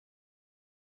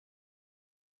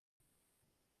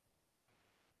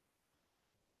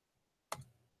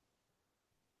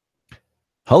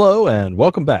Hello and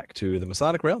welcome back to the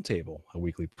Masonic Roundtable, a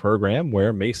weekly program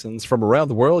where Masons from around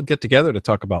the world get together to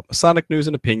talk about Masonic news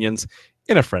and opinions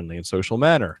in a friendly and social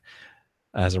manner.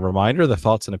 As a reminder, the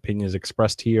thoughts and opinions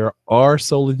expressed here are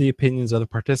solely the opinions of the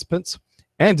participants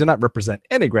and do not represent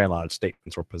any Grand Lodge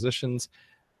statements or positions.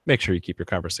 Make sure you keep your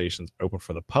conversations open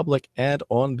for the public and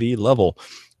on the level.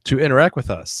 To interact with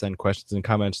us, send questions and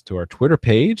comments to our Twitter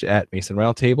page at Mason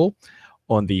Roundtable,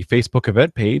 on the Facebook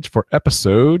event page for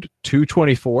episode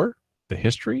 224, The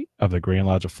History of the Grand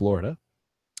Lodge of Florida,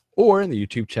 or in the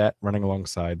YouTube chat running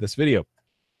alongside this video.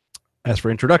 As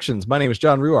for introductions, my name is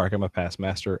John Ruark. I'm a past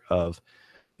master of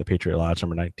the Patriot Lodge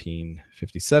number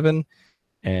 1957,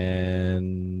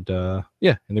 and in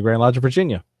the Grand Lodge of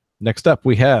Virginia. Next up,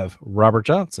 we have Robert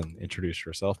Johnson. Introduce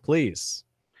yourself, please.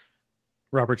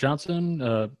 Robert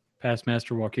Johnson, past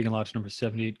master, Waukegan Lodge number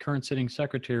 78, current sitting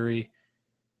secretary,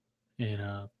 in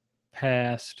a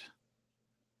past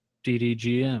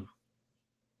DDGM.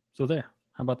 So there.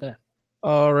 How about that?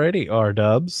 Alrighty,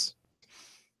 R-dubs.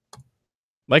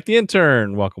 Mike the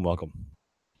intern, welcome.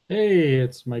 Hey,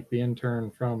 it's Mike the intern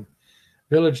from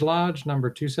Village Lodge number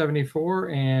 274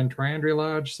 and Triandria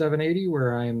Lodge 780,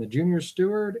 where I am the junior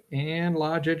steward and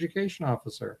lodge education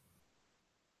officer.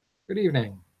 Good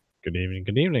evening. Good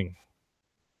evening.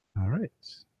 All right.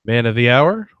 Man of the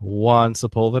hour, Juan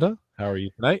Sepulveda. How are you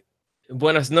tonight?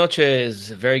 Buenas noches.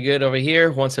 Very good over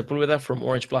here. Juan Sepulveda from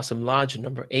Orange Blossom Lodge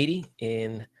number 80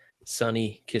 in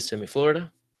sunny Kissimmee,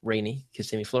 Florida. Rainy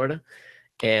Kissimmee, Florida.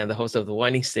 And the host of the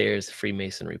Winding Stairs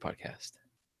Freemasonry podcast.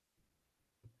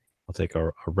 I'll take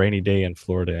a rainy day in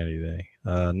Florida any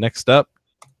day. Next up,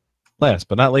 last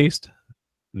but not least,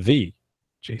 the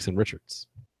Jason Richards.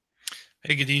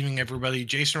 Hey, good evening, everybody.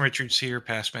 Jason Richards here,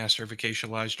 past master of Acacia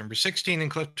Lodge number 16 in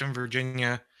Clifton,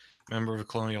 Virginia. Member of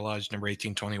Colonial Lodge number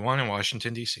 1821 in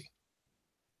Washington, D.C.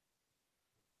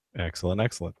 Excellent.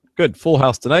 Good. Full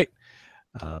house tonight.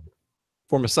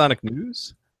 For Masonic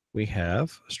news, we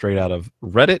have straight out of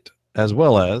Reddit, as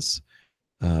well as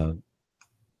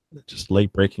just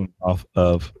late breaking off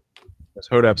of Ms.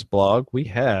 Hodap's blog. We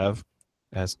have,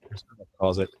 as Chris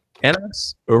calls it,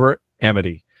 Animus over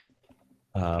Amity.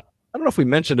 I don't know if we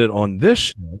mentioned it on this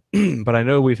show, but I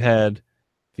know we've had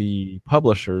the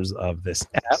publishers of this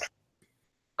app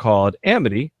called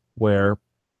Amity, where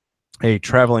a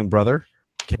traveling brother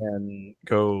can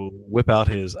go whip out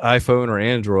his iPhone or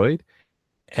Android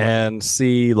and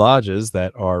see lodges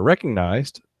that are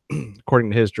recognized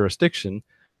according to his jurisdiction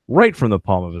right from the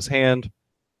palm of his hand.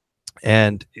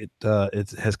 And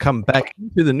it has come back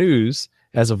into the news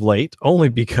as of late only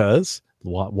because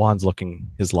Juan's looking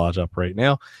his lodge up right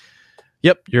now.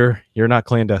 Yep, you're not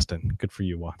clandestine. Good for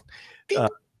you, Juan.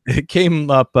 It came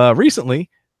up recently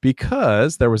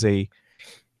because there was a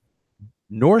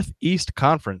Northeast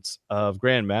Conference of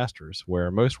Grand Masters where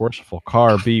Most Worshipful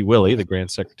Carr B. Willie, the Grand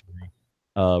Secretary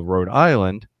of Rhode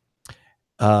Island,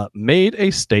 made a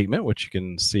statement, which you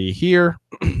can see here,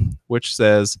 which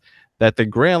says that the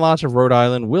Grand Lodge of Rhode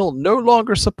Island will no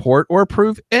longer support or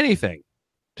approve anything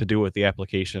to do with the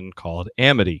application called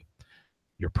Amity.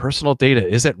 Your personal data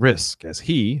is at risk, as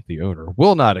he, the owner,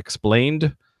 will not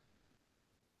explain,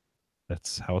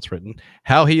 that's how it's written,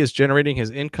 how he is generating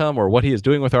his income or what he is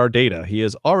doing with our data. He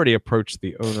has already approached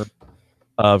the owner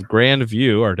of Grand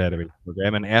View, our database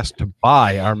program, and asked to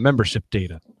buy our membership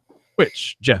data,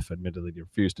 which Jeff admittedly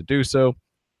refused to do so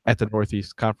at the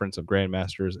Northeast Conference of Grand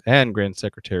Masters and Grand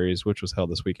Secretaries, which was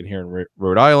held this weekend here in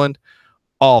Rhode Island.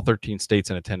 All 13 states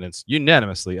in attendance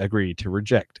unanimously agreed to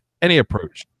reject any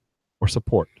approach or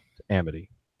support to Amity.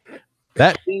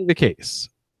 That being the case,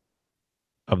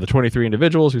 of the 23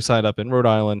 individuals who signed up in Rhode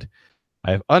Island,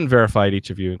 I have unverified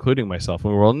each of you, including myself,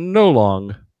 and we will no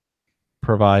longer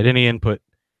provide any input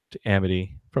to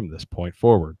Amity from this point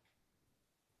forward.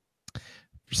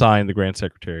 Signed, the Grand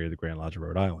Secretary of the Grand Lodge of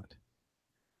Rhode Island.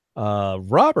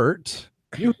 Robert,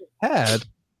 you had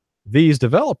these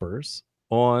developers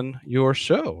on your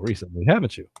show recently,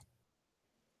 haven't you?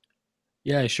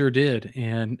 Yeah, I sure did.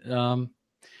 And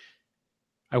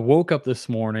I woke up this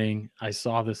morning, I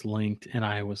saw this linked, and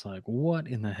I was like, what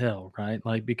in the hell, right?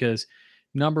 Like, because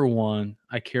number one,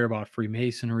 I care about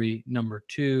Freemasonry. Number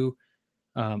two,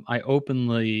 I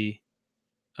openly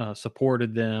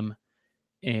supported them,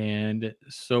 and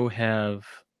so have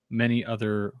many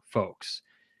other folks.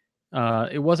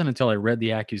 It wasn't until I read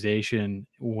the accusation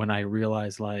when I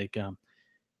realized, like,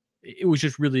 it was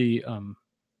just really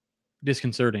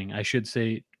disconcerting, I should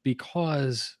say,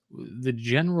 because the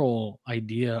general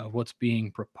idea of what's being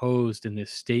proposed in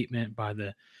this statement by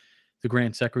the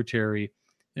Grand Secretary,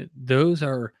 those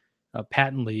are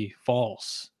patently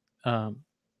false.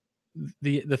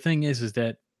 The thing is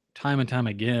that time and time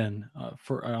again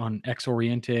on Ex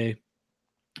Oriente,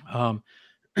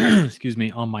 excuse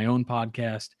me, on my own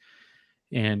podcast,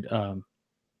 and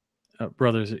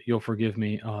brothers, you'll forgive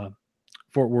me,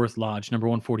 Fort Worth Lodge number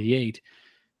 148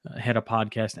 had a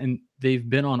podcast, and they've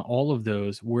been on all of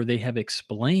those where they have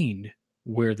explained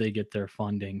where they get their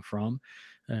funding from.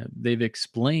 They've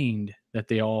explained that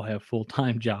they all have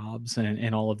full-time jobs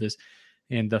and all of this,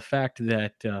 and the fact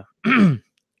that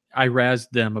I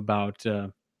razzed them about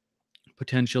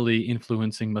potentially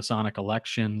influencing Masonic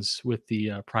elections with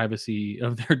the privacy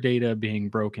of their data being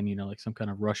broken, like some kind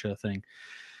of Russia thing.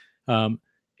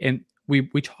 And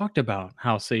we talked about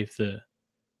how safe the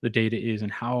data is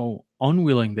and how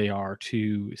unwilling they are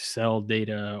to sell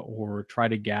data or try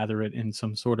to gather it in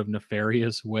some sort of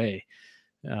nefarious way.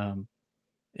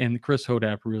 And Chris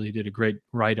Hodap really did a great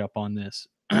write-up on this.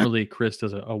 Really, Chris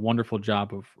does a wonderful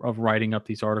job of writing up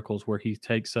these articles where he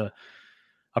takes a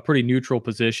pretty neutral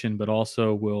position, but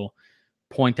also will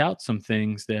point out some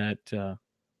things that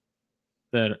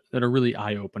that are really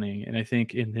eye-opening. And I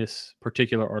think in this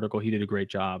particular article, he did a great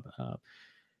job.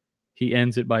 He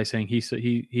ends it by saying he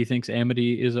thinks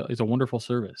Amity is a wonderful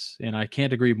service, and I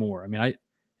can't agree more. I mean,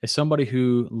 as somebody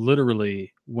who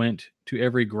literally went to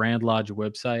every Grand Lodge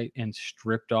website and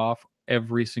stripped off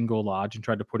every single lodge and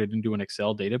tried to put it into an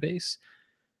Excel database,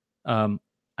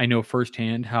 I know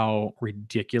firsthand how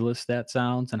ridiculous that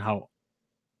sounds and how,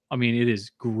 I mean, it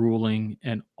is grueling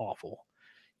and awful.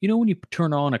 When you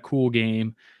turn on a cool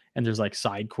game and there's like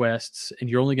side quests and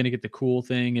you're only going to get the cool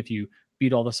thing if you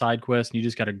beat all the side quests and you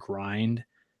just got to grind.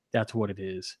 That's what it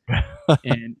is.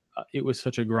 And it was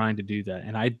such a grind to do that.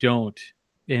 And I don't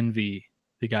envy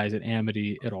the guys at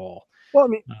Amity at all. Well, I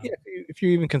mean, if you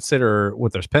even consider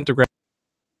what there's Pentagraph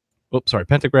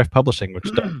Publishing, which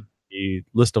does the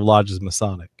list of lodges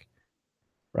Masonic,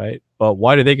 right? But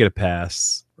why do they get a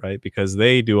pass, right? Because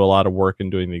they do a lot of work in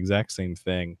doing the exact same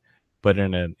thing, but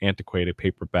in an antiquated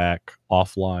paperback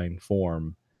offline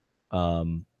form.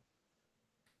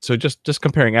 So just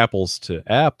comparing apples to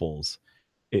apples,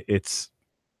 it's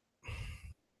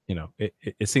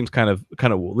it seems kind of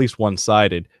at least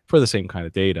one-sided for the same kind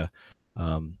of data.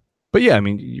 But yeah, I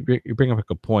mean, you bring up a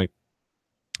good point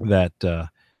that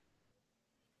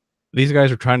these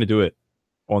guys are trying to do it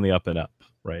on the up and up,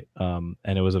 right? And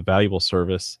it was a valuable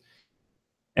service,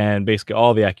 and basically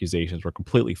all the accusations were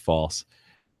completely false.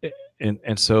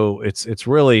 And so it's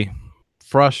really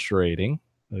frustrating.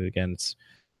 Again,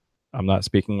 I'm not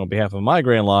speaking on behalf of my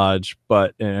Grand Lodge,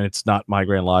 and it's not my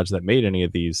Grand Lodge that made any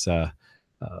of these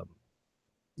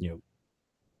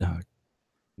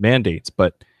mandates,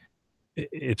 but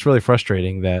it's really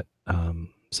frustrating that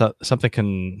something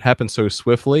can happen so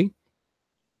swiftly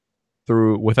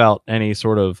without any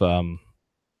sort of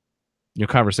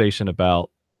conversation about,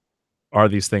 are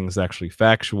these things actually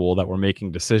factual that we're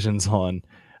making decisions on,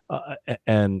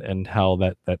 and how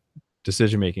that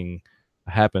decision making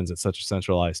happens at such a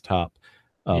centralized top.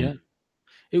 Yeah,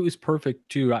 it was perfect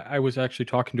too. I was actually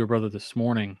talking to a brother this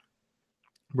morning.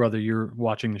 Brother, you're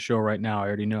watching the show right now, I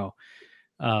already know.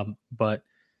 But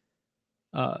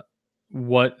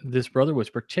what this brother was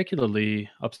particularly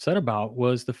upset about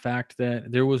was the fact that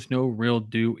there was no real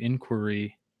due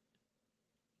inquiry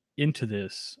into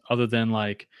this, other than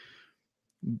like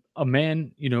a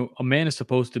man is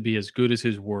supposed to be as good as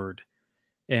his word.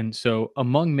 And so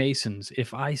among Masons,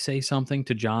 if I say something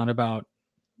to John about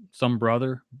some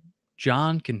brother,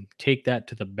 John can take that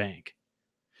to the bank.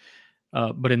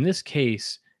 But in this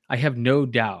case, I have no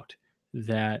doubt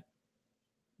that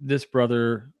this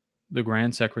brother, the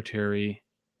Grand Secretary,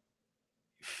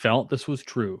 felt this was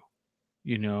true.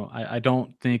 I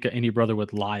don't think any brother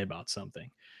would lie about something,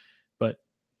 but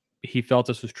he felt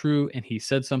this was true and he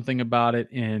said something about it.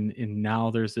 And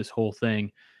now there's this whole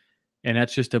thing. And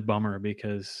that's just a bummer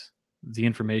because the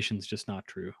information is just not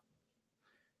true.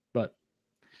 But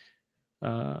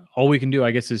all we can do, I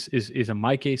guess, is in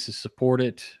my case, is support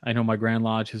it. I know my Grand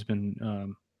Lodge has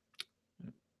been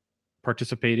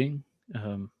participating.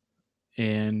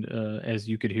 And as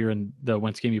you could hear in the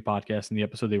Wentz Gamey podcast in the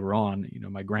episode they were on,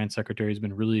 my Grand Secretary has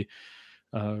been really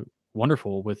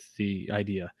wonderful with the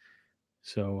idea.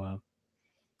 So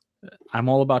I'm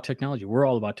all about technology. We're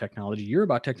all about technology. You're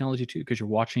about technology too, because you're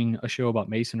watching a show about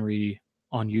Masonry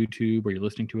on YouTube, or you're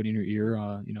listening to it in your ear.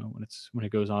 When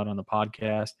it goes on the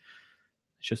podcast.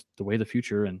 It's just the way of the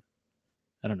future, and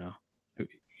I don't know.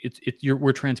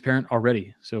 We're transparent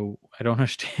already, so I don't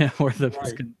understand where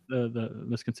the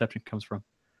misconception comes from.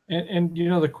 And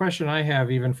the question I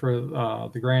have, even for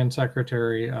the Grand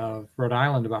Secretary of Rhode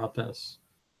Island about this,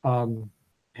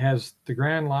 has the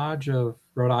Grand Lodge of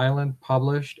Rhode Island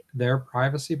published their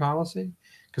privacy policy?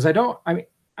 Because I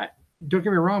don't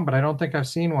get me wrong, but I don't think I've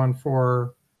seen one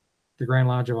for the Grand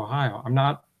Lodge of Ohio. I'm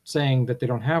not saying that they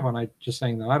don't have one. I'm just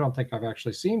saying that I don't think I've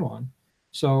actually seen one.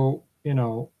 So,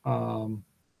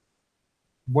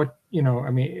 what,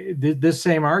 I mean, this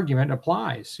same argument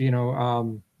applies.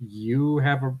 You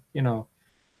have a,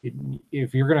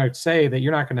 if you're going to say that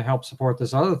you're not going to help support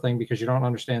this other thing because you don't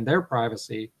understand their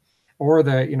privacy or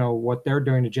what they're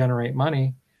doing to generate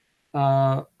money,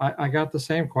 I got the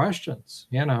same questions,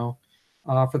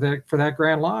 for that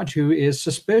Grand Lodge, who is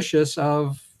suspicious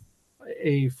of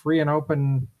a free and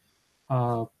open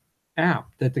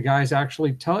app that the guys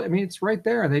actually tell. I mean, it's right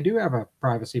there. They do have a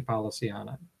privacy policy on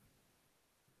it.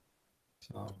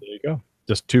 So there you go.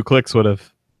 Just 2 clicks would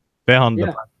have found the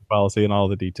privacy policy and all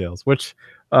the details. Which,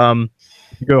 if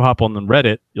you go hop on the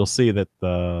Reddit, you'll see that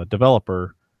the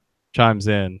developer chimes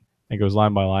in and goes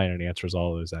line by line and answers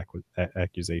all those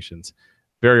accusations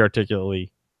very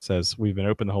articulately. Says, we've been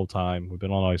open the whole time. We've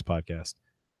been on all these podcasts.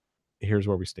 Here's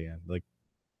where we stand. Like,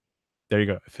 there you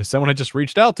go. If someone had just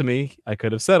reached out to me, I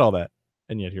could have said all that.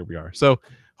 And yet here we are. So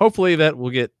hopefully that will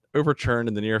get overturned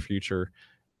in the near future.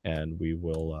 And we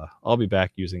will all be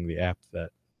back using the app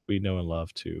that we know and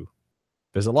love to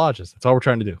visit lodges. That's all we're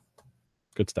trying to do.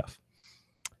 Good stuff.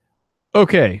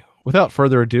 Okay. Without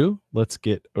further ado, let's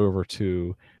get over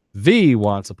to the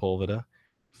Juan Sepulveda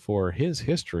for his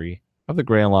history of the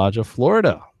Grand Lodge of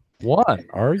Florida. Juan,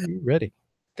 are you ready?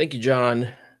 Thank you, John.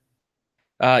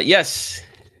 Yes.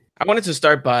 I wanted to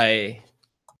start by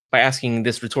asking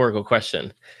this rhetorical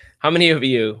question. How many of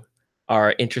you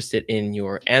are interested in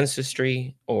your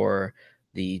ancestry or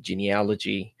the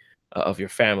genealogy of your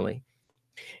family?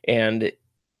 And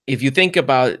if you think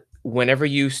about whenever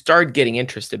you start getting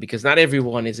interested, because not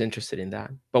everyone is interested in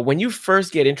that, but when you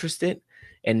first get interested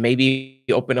and maybe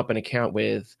open up an account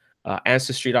with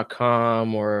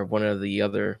ancestry.com or one of the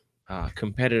other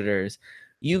competitors,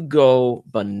 you go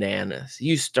bananas.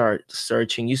 You start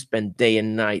searching, you spend day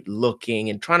and night looking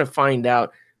and trying to find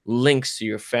out links to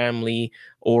your family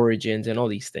origins and all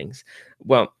these things.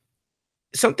 Well,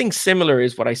 something similar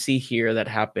is what I see here that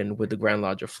happened with the Grand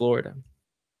Lodge of Florida.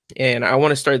 And I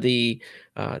want to start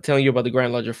telling you about the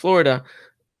Grand Lodge of Florida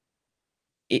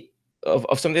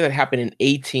of something that happened in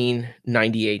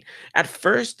 1898. At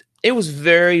first, it was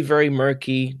very, very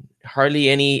murky. Hardly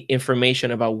any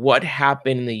information about what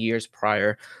happened in the years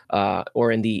prior,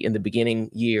 or in the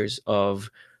beginning years of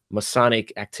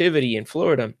Masonic activity in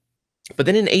Florida. But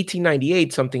then in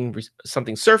 1898,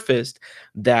 something surfaced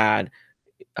that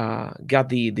got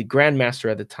the Grand Master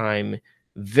at the time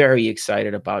very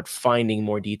excited about finding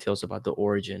more details about the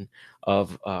origin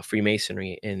of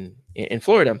Freemasonry in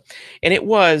Florida. And it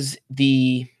was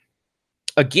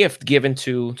a gift given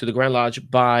to the Grand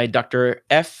Lodge by Dr.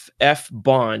 F.F.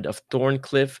 Bond of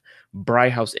Thorncliffe,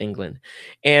 Bryhouse, England.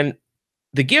 And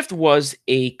the gift was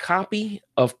a copy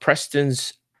of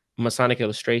Preston's Masonic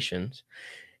Illustrations,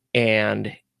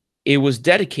 and it was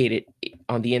dedicated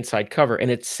on the inside cover, and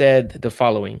it said the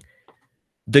following: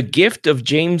 "The gift of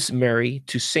James Murray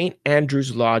to St.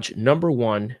 Andrew's Lodge, No.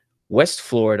 1, West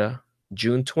Florida,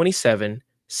 June 27,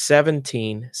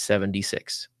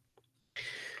 1776.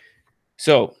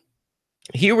 So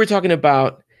here we're talking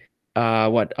about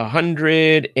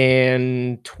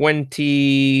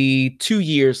 122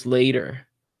 years later.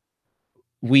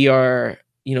 We are,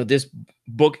 this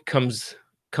book comes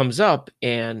up,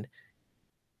 and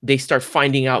they start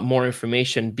finding out more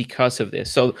information because of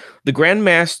this. So the Grand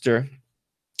Master,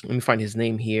 let me find his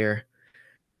name here.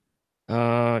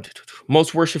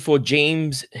 Most Worshipful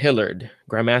James Hillard,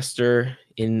 Grand Master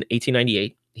in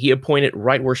 1898. He appointed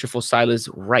Right Worshipful Silas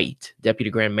Wright, Deputy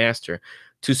Grand Master,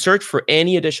 to search for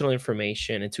any additional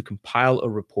information and to compile a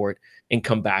report and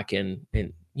come back and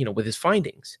with his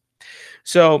findings.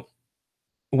 So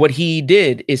what he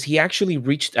did is he actually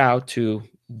reached out to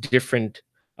different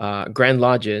Grand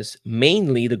Lodges,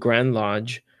 mainly the Grand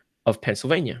Lodge of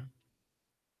Pennsylvania.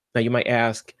 Now you might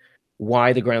ask,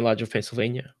 why the Grand Lodge of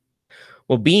Pennsylvania?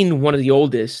 Well, being one of the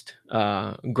oldest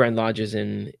Grand Lodges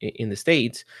in the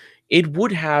States, it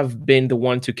would have been the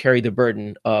one to carry the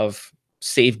burden of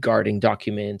safeguarding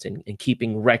documents and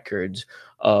keeping records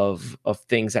of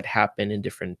things that happen in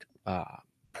different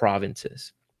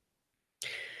provinces.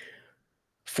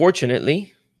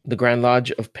 Fortunately, the Grand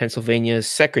Lodge of Pennsylvania's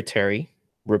secretary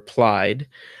replied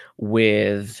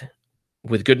with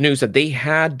good news that they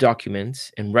had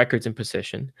documents and records in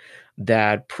possession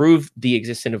that proved the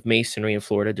existence of Masonry in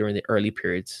Florida during the early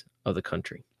periods of the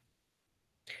country.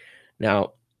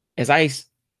 Now, as I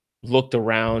looked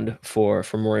around for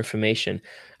more information,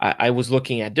 I was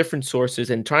looking at different sources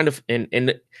and trying to,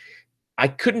 and I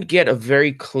couldn't get a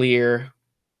very clear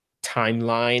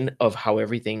timeline of how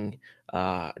everything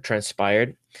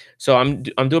transpired. So I'm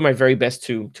doing my very best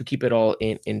to keep it all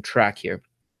in track here.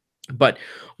 But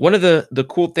one of the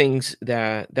cool things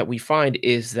that we find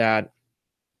is that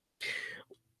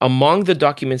among the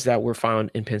documents that were found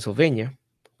in Pennsylvania,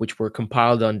 which were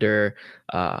compiled under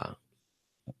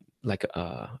like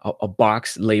a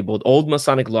box labeled Old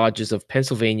Masonic Lodges of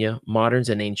Pennsylvania, Moderns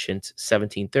and Ancients,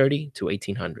 1730 to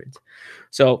 1800s.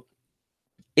 So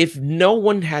if no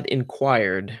one had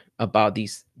inquired about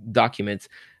these documents,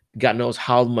 God knows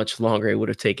how much longer it would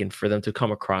have taken for them to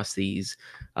come across these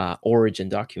origin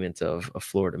documents of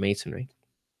Florida Masonry.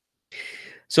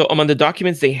 So among the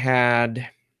documents they had,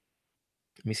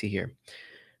 let me see here.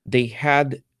 They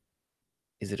had,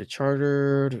 is it a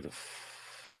charter?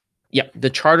 Yeah, the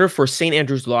charter for St.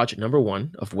 Andrew's Lodge number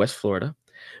 1 of West Florida,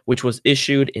 which was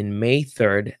issued in May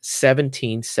 3rd,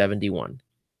 1771.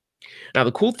 Now,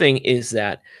 the cool thing is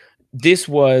that this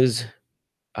was,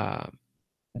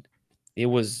 it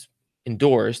was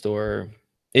endorsed or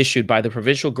issued by the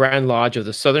Provincial Grand Lodge of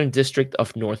the Southern District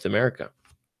of North America.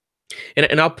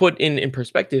 And I'll put in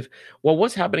perspective, well,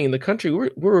 what's happening in the country?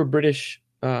 We're a British,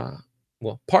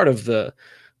 well, part of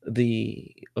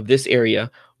of this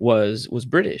area was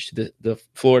British. The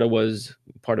Florida was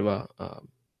part of a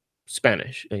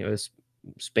Spanish, it was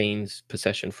Spain's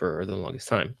possession for the longest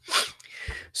time.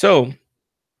 So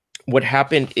what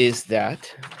happened is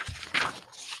that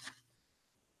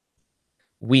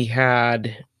we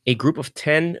had a group of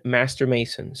 10 Master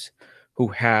Masons who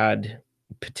had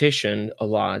petitioned a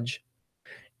lodge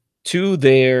to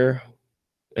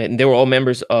and they were all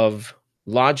members of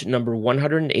Lodge number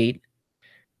 108,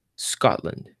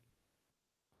 Scotland.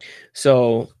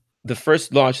 So the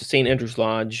first lodge, St. Andrew's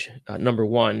Lodge, number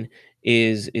 1,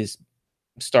 is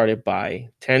started by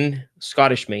 10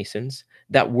 Scottish Masons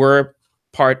that were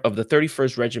part of the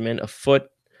 31st Regiment of Foot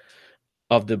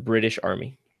of the British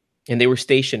Army. And they were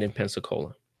stationed in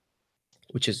Pensacola,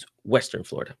 which is Western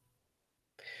Florida.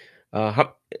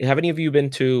 Have any of you been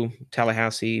to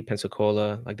Tallahassee,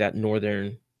 Pensacola, like that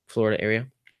northern Florida area?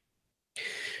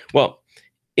 Well,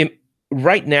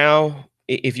 right now,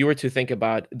 if you were to think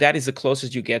about, that is the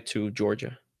closest you get to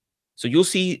Georgia. So you'll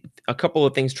see a couple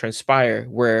of things transpire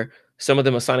where some of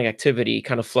the Masonic activity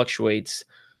kind of fluctuates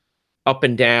up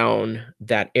and down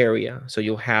that area. So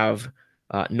you'll have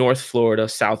North Florida,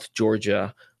 South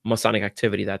Georgia Masonic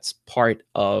activity that's part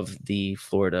of the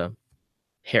Florida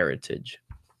heritage.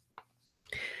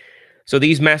 So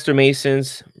these Master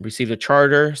Masons received a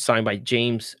charter signed by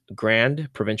James Grand,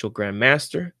 Provincial Grand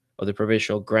Master of the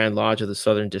Provincial Grand Lodge of the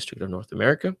Southern District of North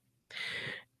America.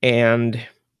 And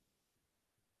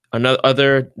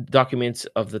other documents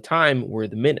of the time were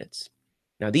the minutes.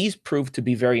 Now, these proved to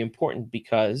be very important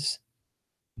because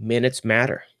minutes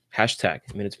matter.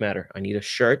 Hashtag minutes matter. I need a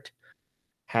shirt.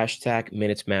 Hashtag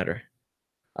minutes matter.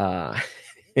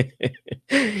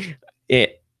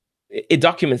 It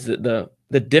documents the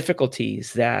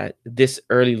difficulties that this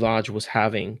early lodge was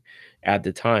having at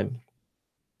the time.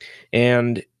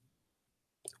 And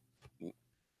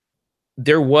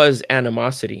there was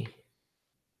animosity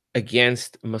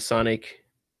against Masonic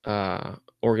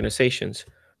organizations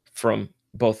from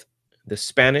both the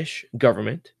Spanish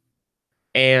government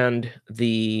and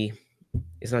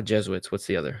it's not Jesuits, what's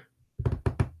the other?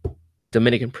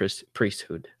 Dominican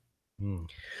priesthood. Mm.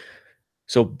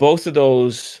 So both of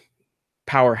those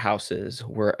powerhouses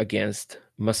were against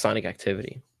Masonic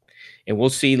activity. And we'll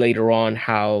see later on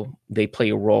how they play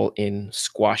a role in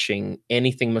squashing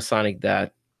anything Masonic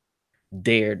that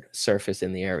dared surface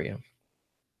in the area.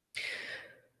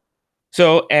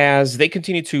 So as they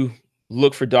continue to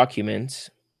look for documents,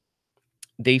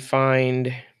 they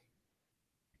find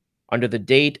under the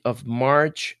date of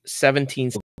March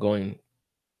 17th, going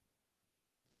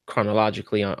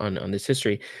chronologically on this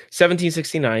history,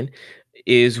 1769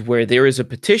 is where there is a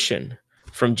petition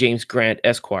from James Grant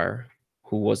Esquire,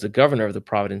 who was the governor of the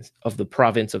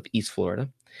province of East Florida.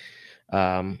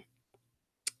 And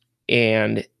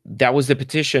that was the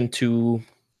petition to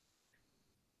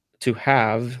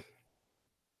have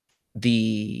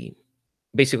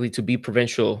basically to be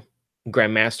provincial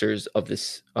Grand Masters of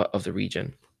this of the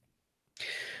region.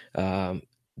 The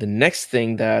next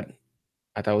thing that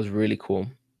I thought was really cool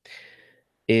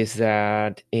is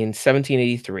that in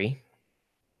 1783,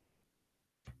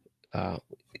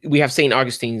 we have St.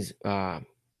 Andrew's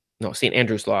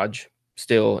Lodge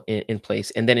still in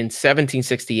place. And then in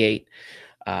 1768,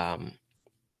 let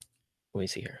me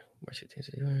see here.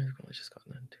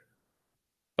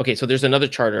 Okay, so there's another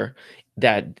charter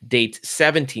that dates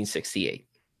 1768.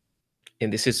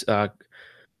 And this is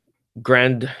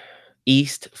Grand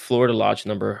East Florida Lodge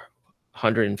number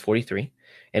 143,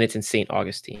 and it's in St.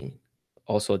 Augustine,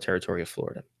 also a territory of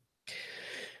Florida.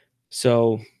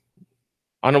 So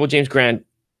Honorable James Grant,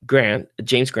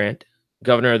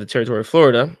 governor of the territory of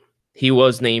Florida, he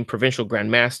was named provincial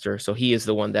Grand Master. So he is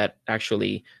the one that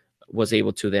actually was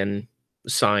able to then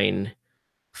sign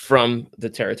from the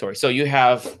territory. So you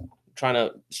have, trying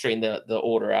to straighten the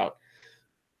order out.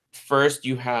 First,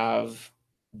 you have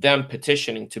them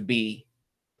petitioning to be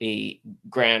a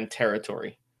grand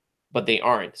territory, but they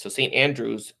aren't. So St.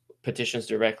 Andrews petitions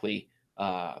directly,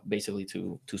 basically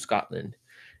to Scotland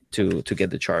to get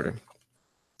the charter.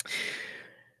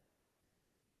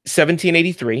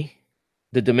 1783,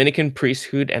 the Dominican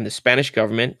priesthood and the Spanish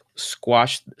government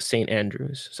squashed St.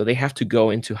 Andrews, so they have to go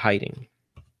into hiding.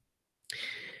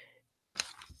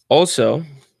 Also,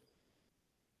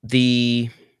 so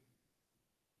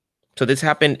this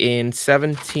happened in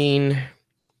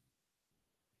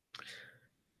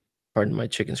pardon my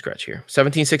chicken scratch here,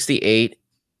 1768,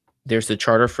 there's the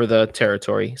charter for the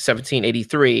territory.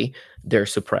 1783, they're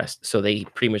suppressed, so they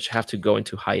pretty much have to go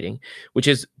into hiding, which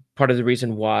is part of the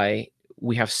reason why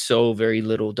we have so very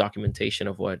little documentation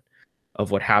of what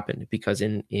happened, because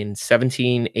in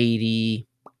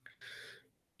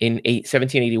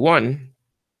 1781,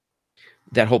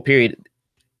 that whole period,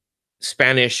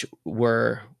 Spanish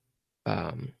were,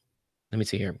 let me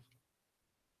see here.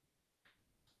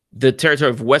 The territory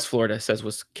of West Florida says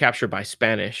was captured by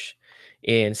Spanish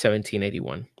in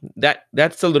 1781.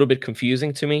 That's a little bit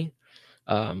confusing to me,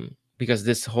 because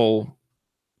this whole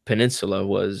peninsula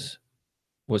was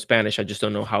Spanish. I just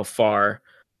don't know how far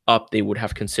up they would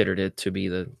have considered it to be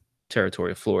the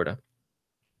territory of Florida.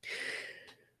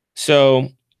 So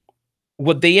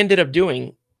what they ended up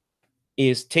doing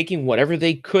is taking whatever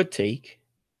they could take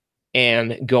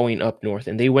and going up north.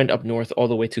 And they went up north all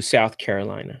the way to South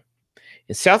Carolina.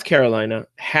 And South Carolina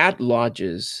had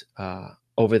lodges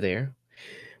over there,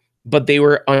 but they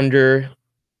were under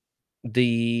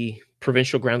the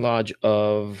provincial Grand Lodge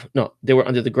they were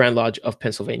under the Grand Lodge of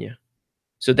Pennsylvania.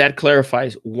 So that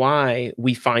clarifies why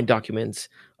we find documents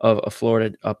of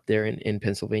Florida up there in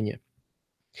Pennsylvania.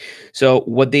 So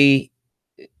what they,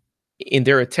 in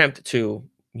their attempt to,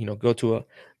 go to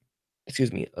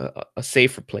a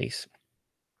safer place,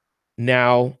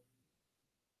 now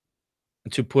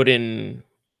to put in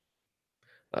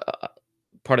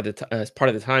part of the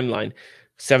timeline,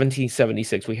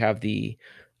 1776, we have the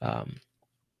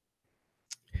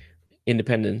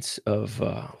independence of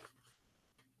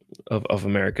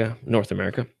America, North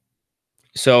America.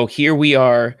 So here we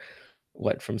are,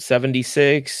 from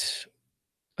 76,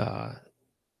 10,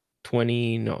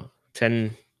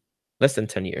 less than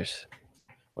 10 years.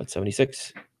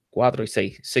 76?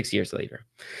 6 years later.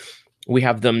 We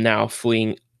have them now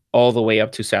fleeing all the way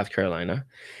up to South Carolina.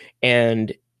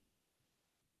 And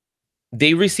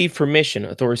they receive permission,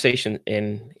 authorization,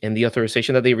 and the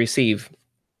authorization that they receive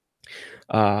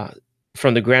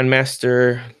from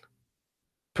the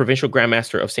provincial Grand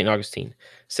Master of St. Augustine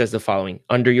says the following: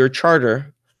 under your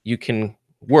charter, you can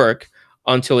work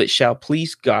until it shall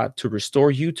please God to restore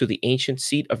you to the ancient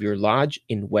seat of your lodge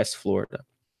in West Florida.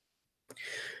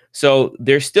 So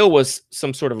there still was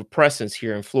some sort of a presence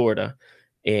here in Florida,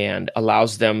 and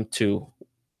allows them to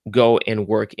go and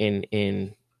work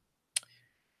in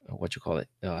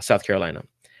South Carolina.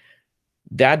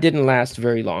 That didn't last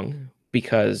very long,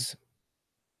 because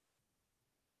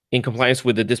in compliance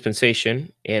with the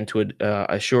dispensation and to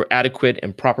assure adequate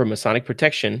and proper Masonic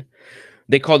protection,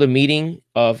 they called a meeting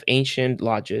of ancient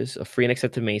lodges of free and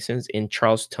accepted Masons in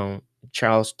Charlestown,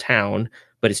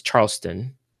 but it's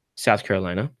Charleston, South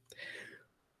Carolina,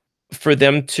 for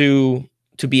them to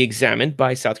be examined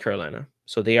by South Carolina.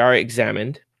 So they are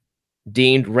examined,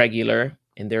 deemed regular,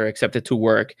 and they're accepted to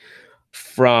work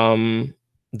from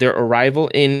their arrival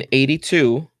in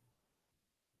 82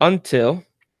 until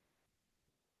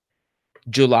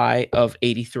July of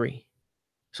 83.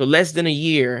 So less than a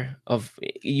year of,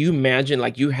 you imagine,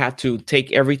 you had to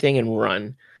take everything and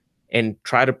run and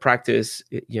try to practice,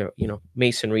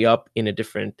 masonry up in a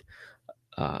different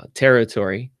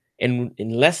territory. And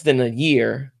in less than a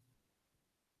year,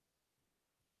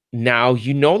 now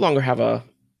you no longer have a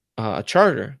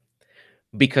charter,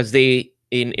 because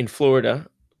in Florida,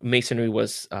 masonry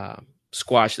was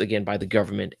squashed again by the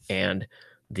government and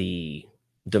the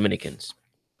Dominicans.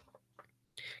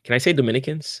 Can I say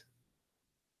Dominicans?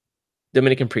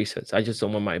 Dominican priesthoods. I just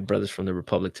don't want my brothers from the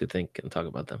Republic to think and talk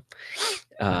about them.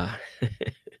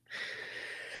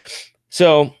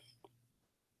 So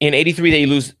in 83, they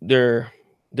lose their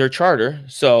charter.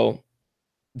 So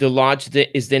the lodge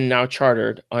that is then now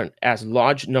chartered as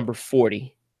Lodge number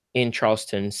 40 in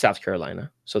Charleston, South Carolina.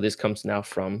 So this comes now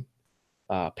from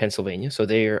Pennsylvania. So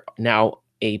they're now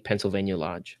a Pennsylvania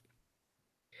lodge.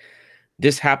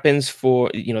 This happens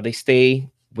for, they stay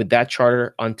with that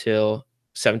charter until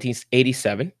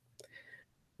 1787,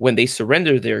 when they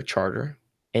surrender their charter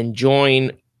and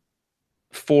join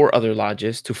 4 other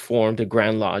lodges to form the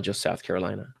Grand Lodge of South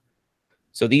Carolina.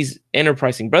 So these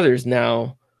enterprising brothers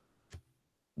now,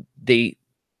 they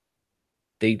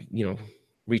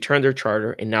return their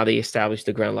charter, and now they establish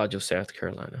the Grand Lodge of South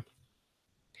Carolina.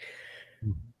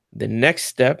 The next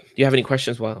step. Do you have any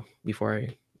questions before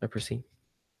I proceed?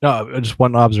 No, just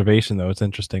one observation though. It's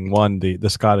interesting. One, the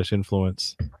Scottish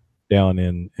influence down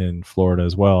in Florida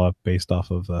as well, based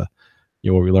off of what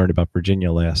we learned about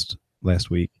Virginia last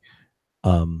week,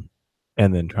 and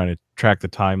then trying to track the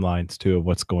timelines too of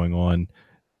what's going on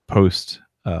post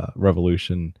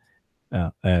Revolution,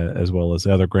 as well as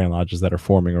other Grand Lodges that are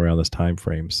forming around this time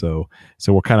frame. So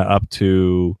we're kind of up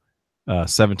to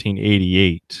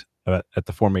 1788 at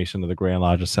the formation of the Grand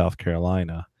Lodge of South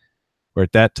Carolina, where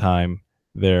at that time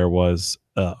there was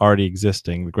already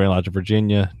existing the Grand Lodge of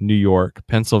Virginia, New York,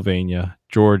 Pennsylvania,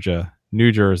 Georgia,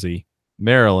 New Jersey,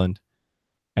 Maryland,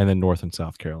 and then North and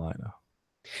South Carolina.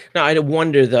 Now, I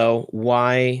wonder, though,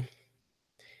 why,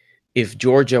 if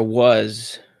Georgia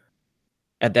was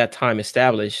at that time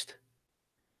established,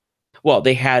 well,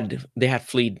 they had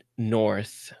fleed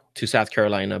north to South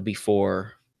Carolina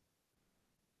before,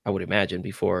 I would imagine,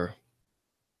 before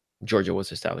Georgia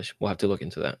was established. We'll have to look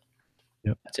into that.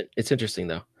 Yep. It's interesting,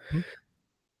 though. Mm-hmm.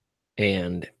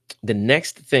 And the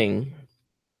next thing,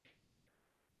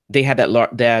 they had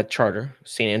that charter,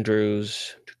 St.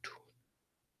 Andrews.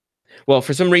 Well,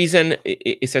 for some reason,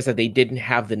 it says that they didn't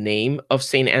have the name of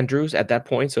St. Andrews at that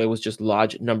point, so it was just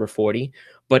Lodge number 40.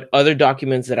 But other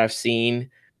documents that I've seen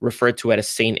refer to it as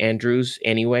St. Andrews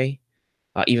anyway,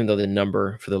 even though the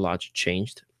number for the lodge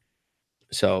changed.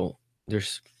 So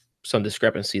there's some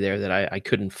discrepancy there that I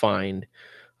couldn't find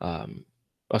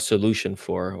a solution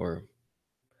for.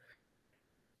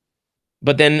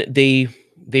 But then they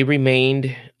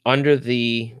remained under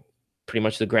pretty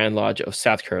much the Grand Lodge of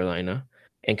South Carolina,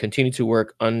 and continued to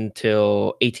work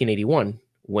until 1881,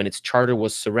 when its charter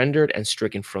was surrendered and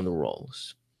stricken from the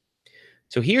rolls.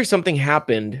 So here something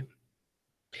happened,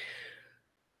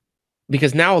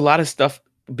 because now a lot of stuff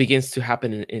begins to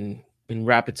happen in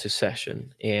rapid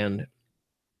succession, and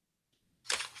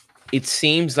it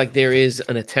seems like there is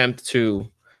an attempt to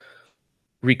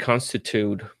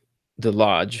reconstitute the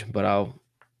lodge, but I'll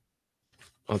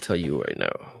tell you right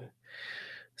now.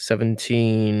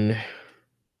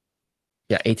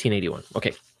 1881.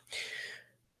 Okay.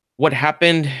 What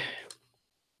happened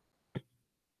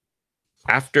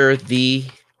after the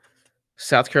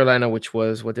South Carolina, which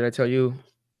was, what did I tell you?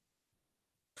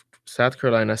 South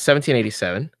Carolina,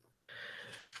 1787.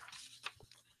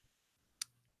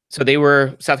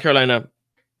 So South Carolina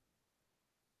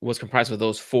was comprised of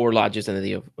those 4 lodges, and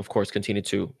they, of course, continued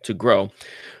to grow.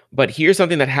 But here's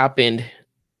something that happened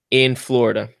in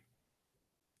Florida,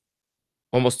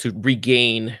 almost to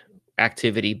regain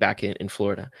activity back in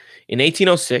Florida. In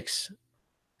 1806,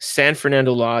 San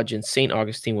Fernando Lodge in St.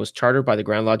 Augustine was chartered by the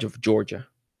Grand Lodge of Georgia,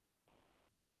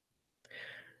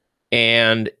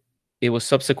 and it was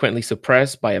subsequently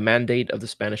suppressed by a mandate of the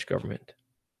Spanish government.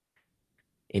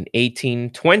 In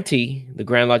 1820, the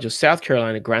Grand Lodge of South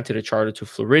Carolina granted a charter to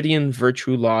Floridian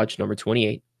Virtue Lodge number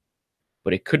 28,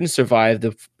 but it couldn't survive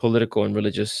the political and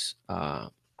religious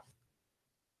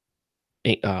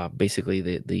basically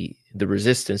the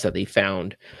resistance that they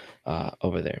found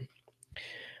over there.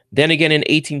 Then again, in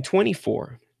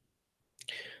 1824,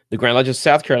 the Grand Lodge of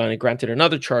South Carolina granted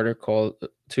another charter called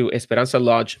to Esperanza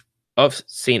Lodge of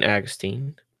St.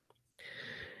 Augustine,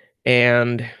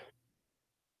 and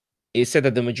it said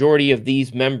that the majority of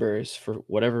these members, for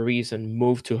whatever reason,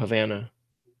 moved to Havana,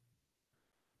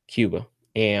 Cuba,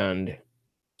 and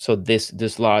so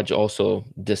this lodge also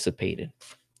dissipated.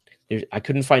 I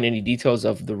couldn't find any details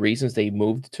of the reasons they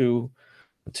moved to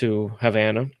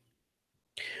Havana.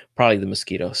 Probably the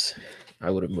mosquitoes. I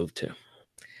would have moved to.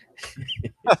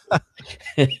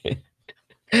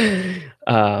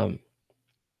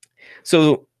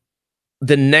 So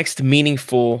the next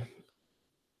meaningful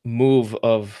move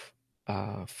of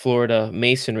Florida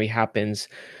Masonry happens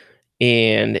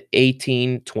in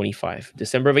 1825.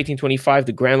 December of 1825,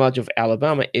 the Grand Lodge of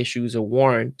Alabama issues a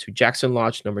warrant to Jackson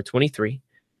Lodge number 23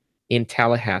 in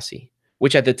Tallahassee,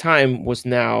 which at the time was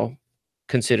now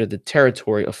considered the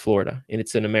territory of Florida, and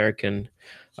it's an American.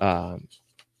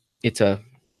 It's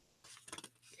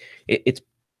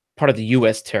part of the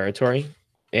U.S. territory.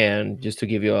 And just to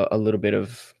give you a little bit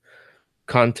of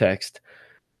context,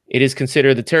 it is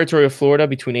considered the territory of Florida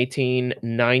between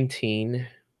 1819,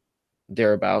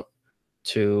 thereabout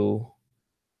to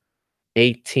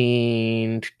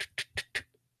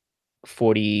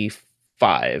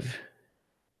 1845.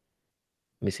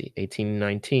 Let me see,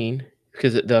 1819,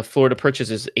 because the Florida Purchase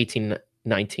is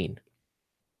 1819.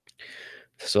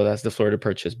 So that's the Florida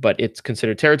Purchase, but it's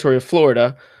considered territory of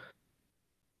Florida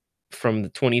from the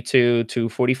 22 to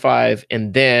 45,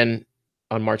 and then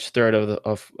on March 3rd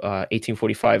of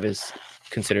 1845 is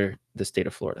considered the state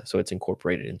of Florida. So it's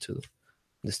incorporated into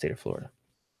the state of Florida.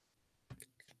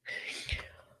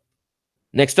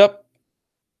 Next up,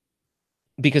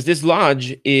 because this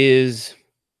lodge is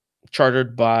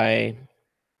chartered by,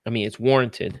 it's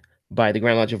warranted by the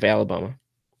Grand Lodge of Alabama,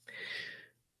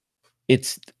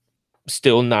 it's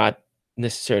still not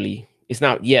necessarily, it's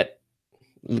not yet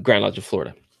the Grand Lodge of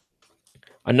Florida.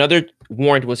 Another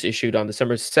warrant was issued on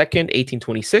December 2nd,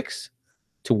 1826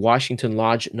 to Washington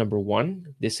Lodge number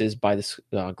 1. This is by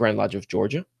the Grand Lodge of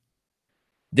Georgia.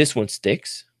 This one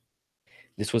sticks.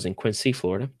 This was in Quincy,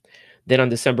 Florida. Then on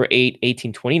December 8,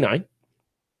 1829,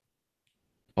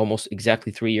 almost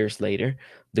exactly 3 years later,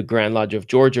 the Grand Lodge of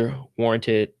Georgia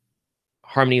warranted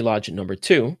Harmony Lodge number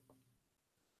 2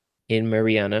 in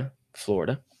Marianna,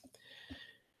 Florida.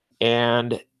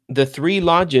 And the 3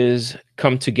 lodges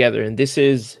come together, and this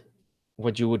is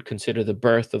what you would consider the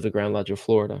birth of the Grand Lodge of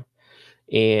Florida.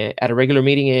 At a regular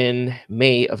meeting in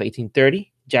May of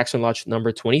 1830, Jackson Lodge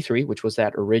number 23, which was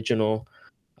that original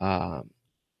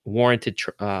warranted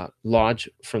lodge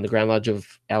from the Grand Lodge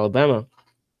of Alabama,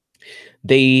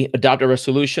 they adopt a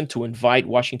resolution to invite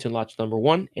Washington Lodge number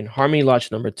 1 and Harmony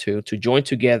Lodge number 2 to join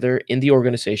together in the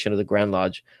organization of the Grand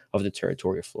Lodge of the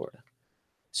Territory of Florida.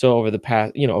 So over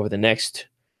the next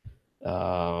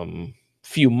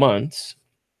few months,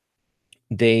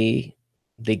 they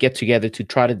get together to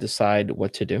try to decide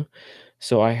what to do.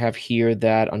 So I have here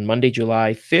that on Monday,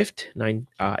 July 5th,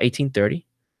 1830,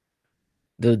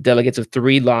 the delegates of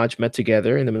 3 lodge met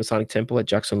together in the Masonic Temple at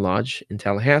Jackson Lodge in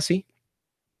Tallahassee.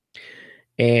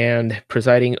 And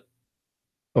presiding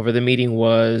over the meeting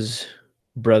was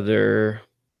Brother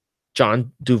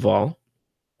John Duval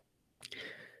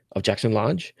of Jackson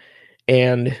Lodge.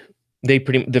 And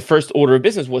the first order of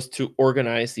business was to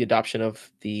organize the adoption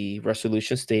of the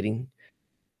resolution stating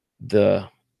the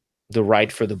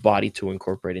right for the body to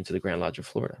incorporate into the Grand Lodge of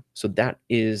Florida. So that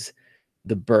is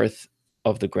the birth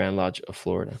of the Grand Lodge of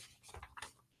Florida.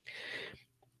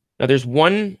 Now there's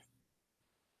one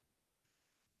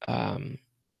thing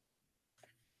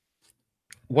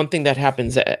that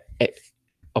happens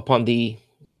upon the,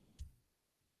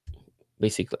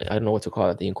 basically, I don't know what to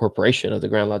call it, the incorporation of the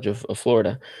Grand Lodge of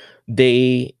Florida.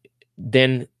 They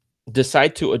then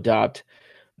decide to adopt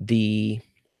the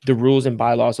rules and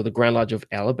bylaws of the Grand Lodge of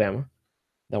Alabama.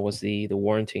 That was the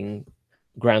warranting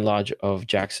Grand Lodge of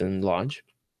Jackson Lodge.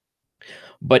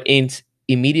 But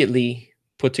immediately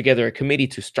put together a committee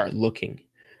to start looking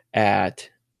at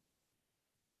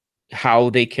how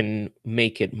they can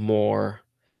make it more,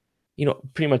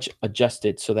 pretty much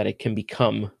adjusted so that it can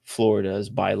become Florida's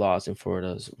bylaws and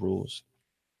Florida's rules.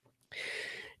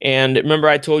 And remember,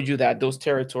 I told you that those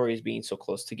territories being so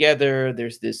close together,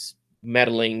 there's this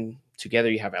meddling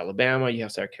together. You have Alabama, you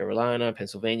have South Carolina,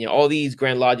 Pennsylvania. All these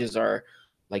Grand Lodges are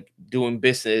like doing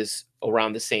business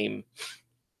around the same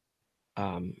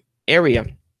area.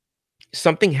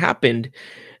 Something happened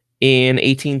in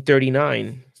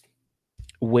 1839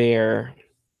 where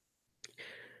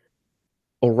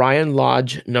Orion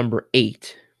Lodge number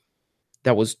 8,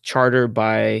 that was chartered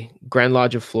by Grand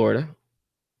Lodge of Florida.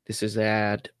 This is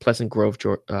at Pleasant Grove,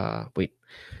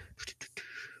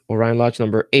 Orion Lodge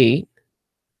number 8.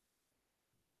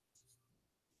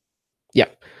 Yeah,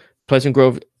 Pleasant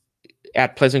Grove,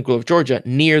 Georgia,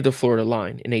 near the Florida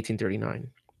line in 1839.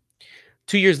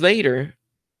 2 years later,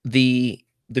 the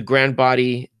Grand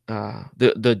Body,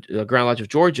 the Grand Lodge of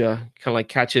Georgia, kind of like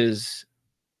catches,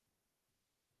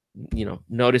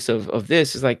 notice of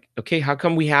this. Is like, okay, how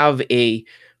come we have a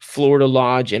Florida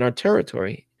lodge in our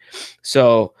territory?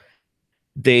 So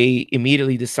they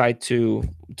immediately decide to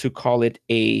call it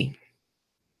a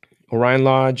Orion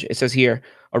Lodge. It says here,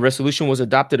 a resolution was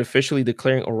adopted officially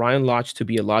declaring Orion Lodge to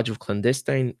be a lodge of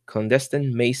clandestine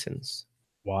Masons.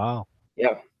 Wow.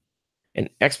 Yeah. And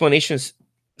explanations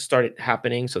started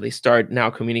happening. So they start now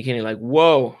communicating like,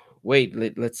 whoa, wait,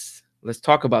 let's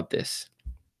talk about this.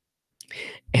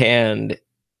 And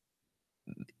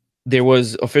there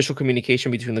was official communication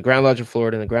between the Grand Lodge of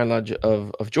Florida and the Grand Lodge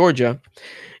of Georgia.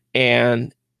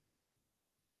 And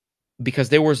because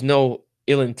there was no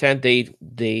ill intent, the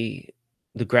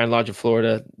Grand Lodge of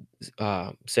Florida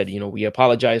said, we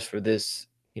apologize for this,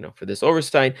 for this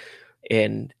oversight.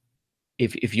 And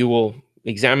if you will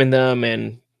examine them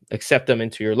and, accept them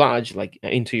into your lodge, like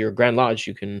into your Grand Lodge,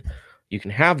 you can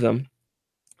have them.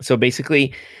 So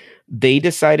basically, they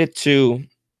decided to.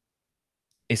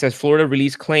 It says Florida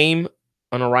released claim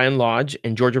on Orion Lodge,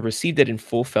 and Georgia received it in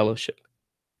full fellowship.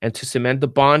 And to cement the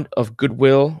bond of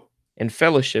goodwill and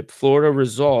fellowship, Florida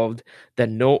resolved that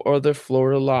no other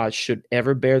Florida lodge should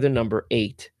ever bear the number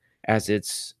 8 as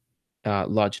its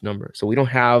lodge number. So we don't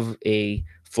have a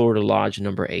Florida lodge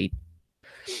number 8.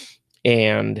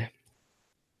 And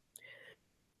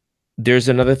there's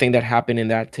another thing that happened in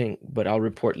that thing, but I'll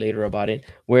report later about it,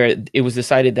 where it was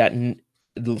decided that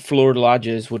the Florida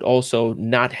lodges would also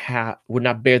not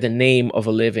bear the name of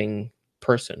a living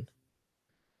person.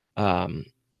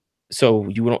 So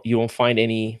you don't find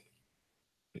any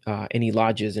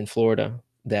lodges in Florida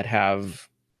that have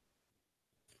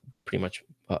pretty much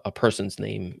a person's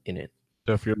name in it.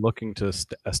 So if you're looking to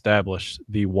establish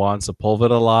the Juan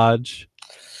Sepulveda Lodge,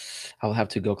 I'll have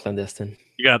to go clandestine.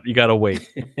 you got to wait,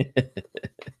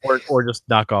 or just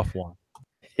knock off one.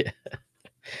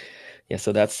 Yeah.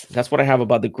 So that's what I have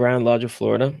about the Grand Lodge of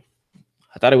Florida.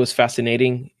 I thought it was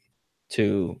fascinating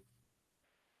to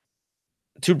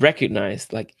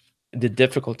recognize like the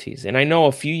difficulties. And I know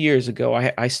a few years ago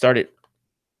I started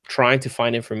trying to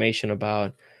find information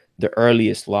about the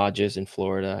earliest lodges in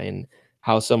Florida and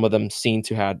how some of them seem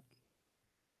to have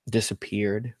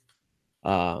disappeared,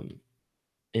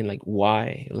 and like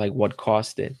why, like what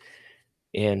caused it.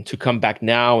 And to come back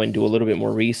now and do a little bit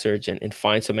more research and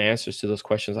find some answers to those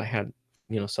questions I had,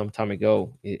 some time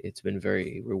ago, it's been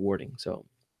very rewarding. So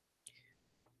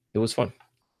it was fun.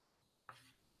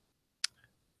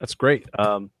 That's great.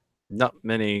 Not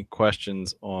many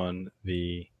questions on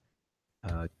the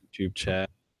YouTube chat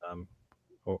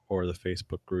or the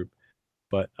Facebook group,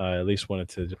 but I at least wanted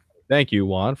to thank you,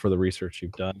 Juan, for the research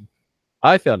you've done.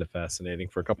 I found it fascinating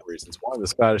for a couple of reasons. One, the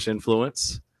Scottish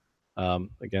influence,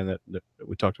 again, that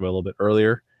we talked about a little bit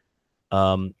earlier,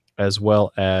 as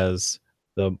well as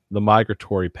the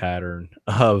migratory pattern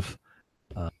of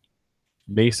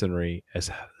Masonry as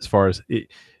far as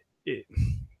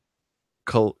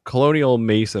colonial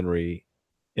Masonry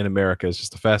in America is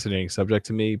just a fascinating subject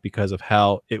to me because of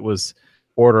how it was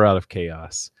order out of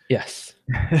chaos. Yes.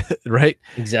 Right?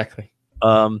 Exactly.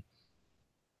 One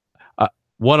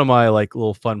of my like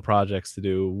little fun projects to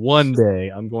do one day,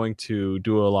 I'm going to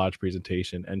do a lodge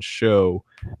presentation and show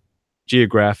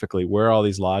geographically where all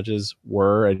these lodges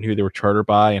were and who they were chartered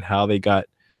by and how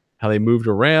they moved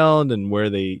around and where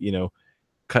they,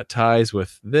 cut ties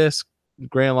with this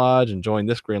Grand Lodge and joined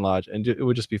this Grand Lodge. And it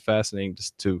would just be fascinating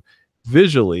just to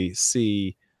visually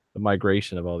see the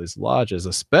migration of all these lodges,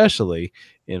 especially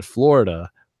in Florida,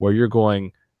 where you're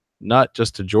going not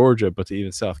just to Georgia, but to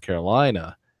even South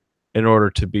Carolina in order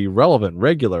to be relevant,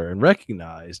 regular, and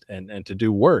recognized and to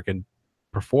do work and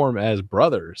perform as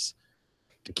brothers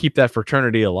to keep that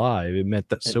fraternity alive. It meant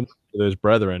that so much to those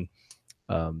brethren.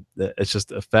 It's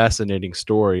just a fascinating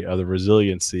story of the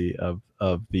resiliency of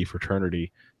the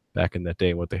fraternity back in that day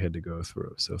and what they had to go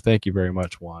through. So thank you very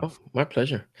much, Juan. Oh, my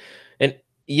pleasure. And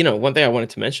one thing I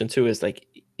wanted to mention too is like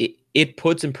it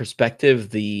puts in perspective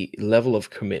the level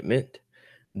of commitment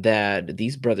that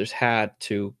these brothers had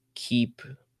to keep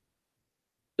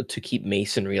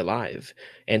Masonry alive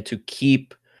and to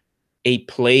keep a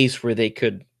place where they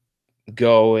could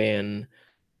go and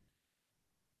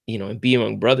and be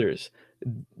among brothers.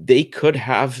 They could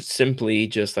have simply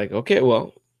just like, okay,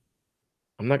 well,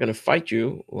 I'm not going to fight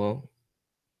you. Well,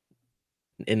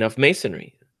 enough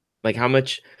Masonry. Like how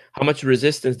much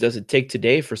resistance does it take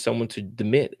today for someone to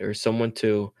demit or someone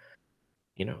to,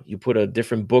 you put a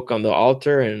different book on the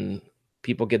altar and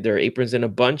people get their aprons in a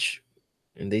bunch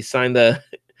and they sign the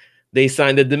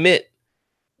demit.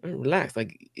 Relax.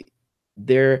 Like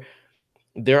there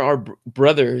are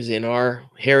brothers in our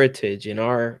heritage, in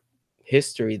our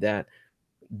history that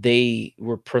they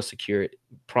were prosecuted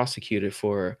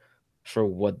for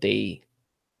what they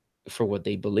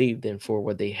believed and for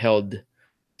what they held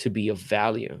to be of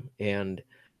value. And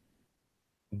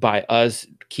by us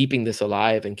keeping this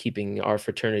alive and keeping our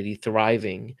fraternity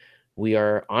thriving, we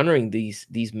are honoring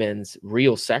these men's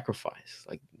real sacrifice.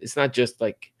 Like it's not just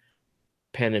like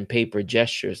pen and paper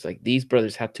gestures. Like these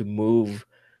brothers had to move.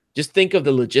 Just think of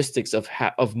the logistics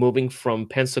of moving from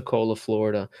Pensacola,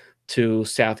 Florida to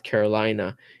South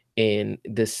Carolina in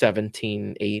the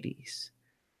 1780s.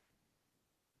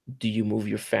 Do you move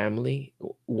your family?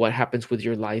 What happens with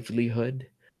your livelihood?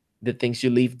 The things you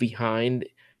leave behind?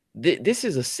 This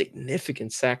is a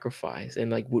significant sacrifice.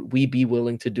 And like, would we be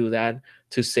willing to do that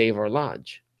to save our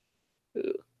lodge?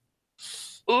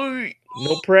 No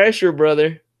pressure,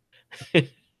 brother. I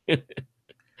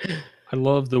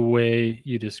love the way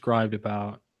you described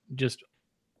about just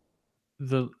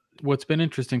what's been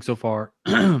interesting so far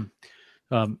in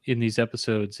these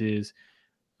episodes is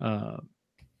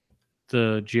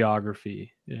the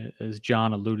geography, as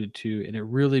John alluded to, and it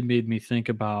really made me think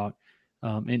about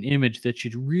an image that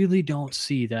you really don't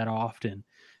see that often.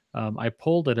 I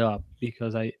pulled it up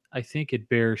because I think it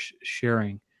bears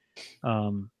sharing.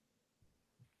 I'm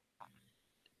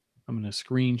going to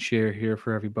screen share here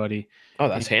for everybody. Oh,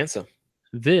 that's And handsome.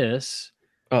 This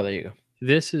Oh, there you go.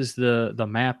 this is the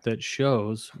map that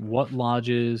shows what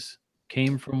lodges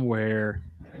came from where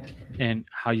and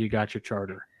how you got your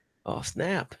charter. Oh,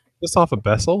 snap. This off of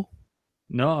Bessel?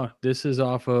 No, this is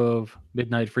off of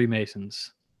Midnight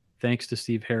Freemasons. Thanks to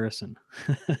Steve Harrison.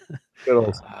 Good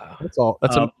old. Wow. That's all.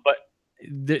 That's But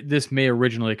this may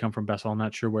originally come from Bessel. I'm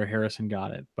not sure where Harrison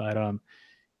got it, but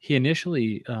he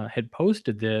initially had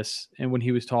posted this, and when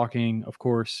he was talking, of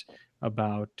course,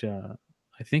 about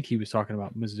I think he was talking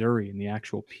about Missouri in the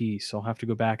actual piece. So I'll have to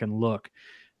go back and look.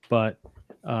 But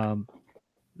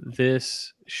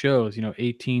this shows,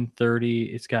 1830.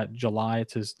 It's got July.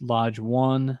 It says Lodge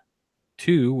 1,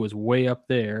 2 was way up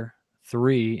there,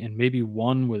 3, and maybe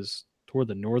 1 was toward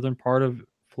the northern part of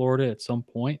Florida at some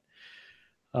point.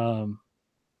 And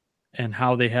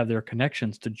how they have their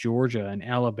connections to Georgia and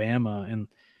Alabama. And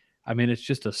I mean, it's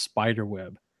just a spider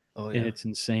web. Oh, And yeah. it's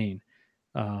insane.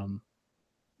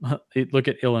 Look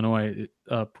at Illinois,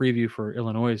 preview for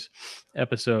Illinois'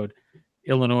 episode.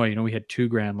 Illinois, we had 2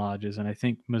 Grand Lodges, and I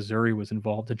think Missouri was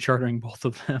involved in chartering both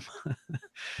of them.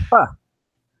 Huh.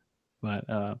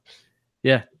 But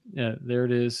yeah, there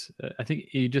it is. I think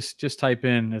you just type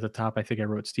in at the top. I think I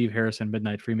wrote Steve Harrison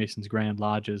Midnight Freemasons Grand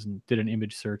Lodges and did an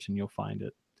image search, and you'll find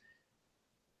it.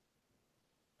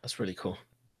 That's really cool.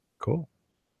 cool.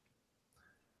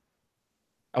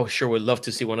 I sure would love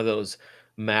to see one of those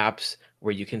maps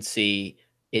where you can see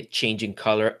it changing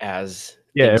color as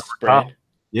Yeah, things over spread. top.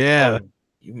 Yeah, Oh,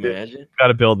 you imagine? got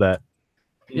to build that.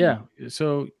 Yeah.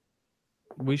 So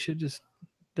we should just.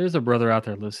 There's a brother out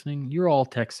there listening. You're all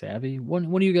tech savvy.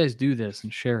 When do you guys do this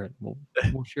and share it? We'll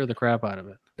share the crap out of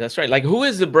it. That's right. Like, who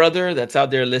is the brother that's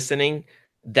out there listening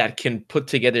that can put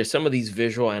together some of these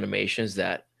visual animations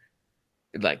that,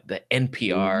 like the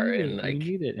NPR and we like,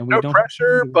 need it, and we No don't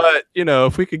pressure, but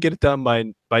if we could get it done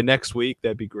by next week,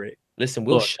 that'd be great. listen,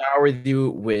 we'll Look. shower you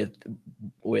with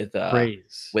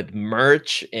praise. with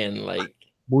merch and like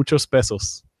Muchos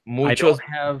pesos. muchos.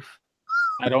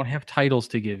 I don't have titles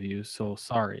to give you, so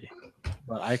sorry,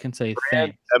 but I can say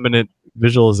thanks. Eminent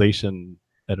visualization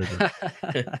editor.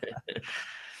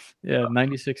 Yeah,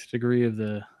 96th degree of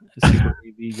the super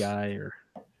AV guy or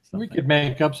something. We could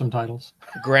make up some titles.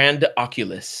 Grand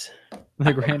Oculus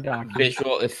The Grand Doctor.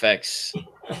 visual effects.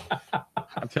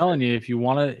 I'm telling you, if you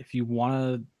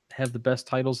wanna have the best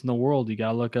titles in the world, you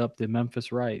gotta look up the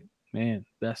Memphis Right. Man,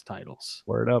 best titles.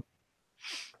 Word up.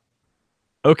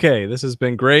 Okay, this has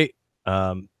been great.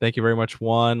 Thank you very much,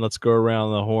 Juan. Let's go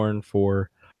around the horn for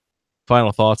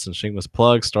final thoughts and shameless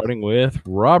plugs, starting with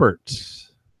Robert.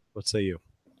 What say you?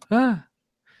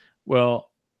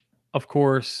 Well, of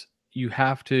course, you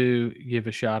have to give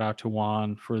a shout out to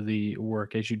Juan for the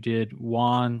work as you did.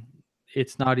 Juan,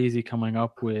 it's not easy coming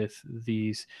up with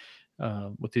these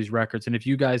records. And if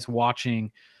you guys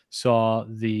watching saw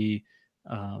the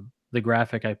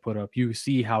graphic I put up, you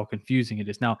see how confusing it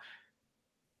is. Now,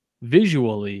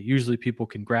 visually, usually people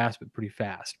can grasp it pretty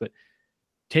fast, but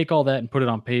take all that and put it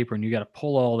on paper, and you got to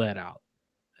pull all that out.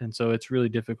 And so it's really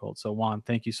difficult. So Juan,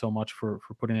 thank you so much for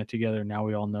putting it together. Now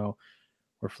we all know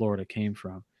where Florida came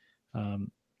from.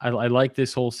 I like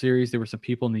this whole series. There were some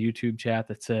people in the YouTube chat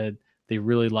that said they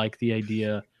really like the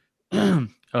idea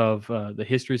of the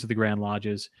histories of the Grand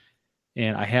Lodges.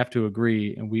 And I have to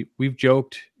agree. And we've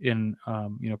joked in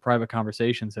private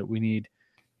conversations that we need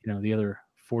the other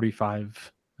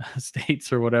 45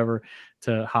 states or whatever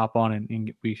to hop on,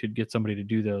 and we should get somebody to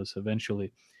do those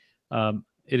eventually.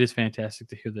 It is fantastic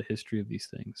to hear the history of these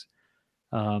things.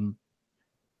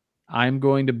 I'm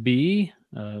going to be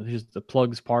here's the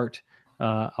plugs part.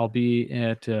 I'll be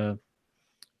at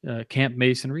Camp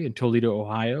Masonry in Toledo,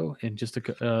 Ohio, in just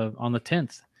on the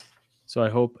 10th. So I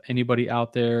hope anybody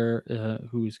out there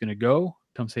who's going to go,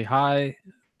 come say hi.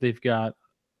 They've got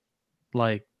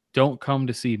don't come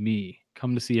to see me.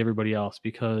 Come to see everybody else,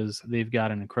 because they've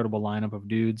got an incredible lineup of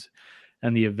dudes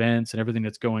and the events and everything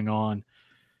that's going on.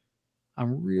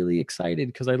 I'm really excited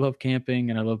because I love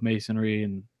camping and I love masonry,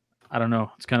 and I don't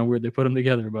know, it's kind of weird they put them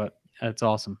together, but it's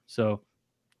awesome. So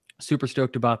super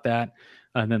stoked about that.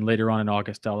 And then later on in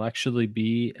August, I'll actually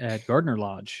be at Gardner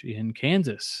Lodge in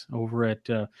Kansas over at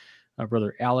my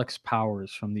brother Alex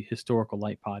Powers from the Historical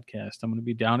Light podcast. I'm going to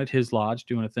be down at his lodge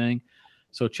doing a thing.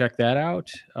 So check that out.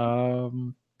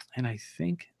 And I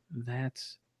think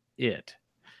that's it.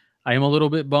 I am a little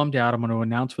bit bummed out. I'm going to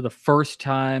announce for the first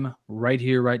time right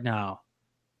here, right now.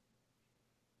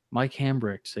 Mike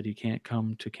Hambrick said he can't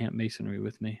come to Camp Masonry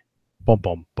with me. Bum,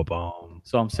 bum, bum, bum.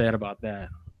 So I'm sad about that.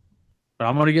 But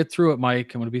I'm going to get through it,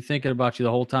 Mike. I'm going to be thinking about you the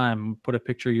whole time. I'm going to put a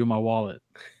picture of you in my wallet.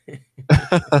 I'm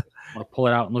going to pull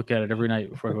it out and look at it every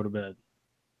night before I go to bed.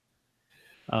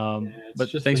 But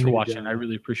thanks for watching. I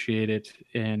really appreciate it.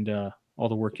 And all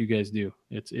the work you guys do.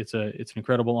 It's an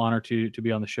incredible honor to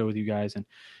be on the show with you guys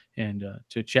and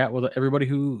to chat with everybody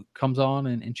who comes on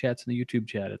and chats in the YouTube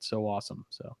chat. It's so awesome.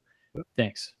 So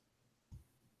thanks.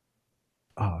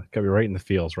 Oh, got me right in the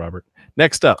feels, Robert.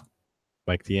 Next up,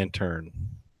 Mike the intern.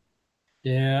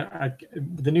 Yeah,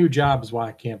 the new job is why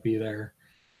I can't be there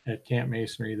at Camp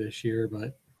Masonry this year.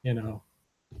 But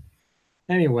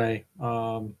anyway,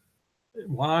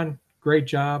 Juan, great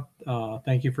job.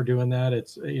 Thank you for doing that.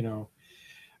 It's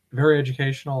very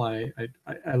educational. I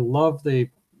love the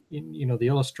the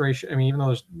illustration. I mean, even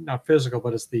though it's not physical,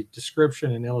 but it's the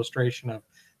description and illustration of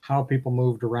how people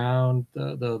moved around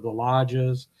the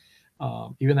lodges.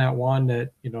 Even that one that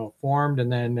formed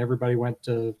and then everybody went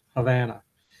to Havana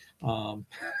to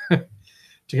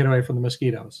get away from the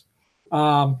mosquitoes.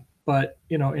 But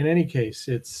in any case,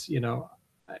 it's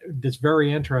it's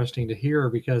very interesting to hear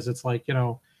because it's like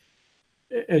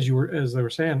as they were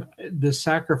saying, the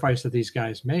sacrifice that these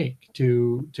guys make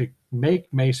to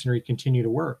make masonry continue to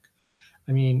work.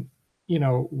 I mean,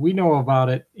 we know about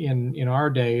it in our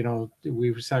day.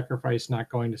 We've sacrificed not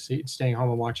going to see, staying home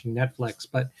and watching Netflix.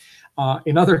 But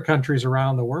in other countries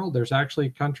around the world, there's actually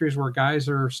countries where guys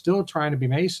are still trying to be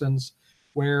masons,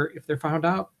 where if they're found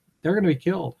out, they're going to be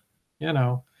killed.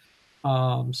 So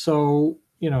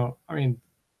I mean,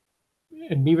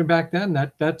 and even back then,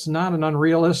 that's not an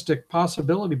unrealistic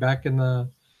possibility back in the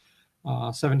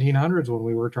 1700s when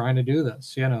we were trying to do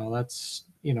this. That's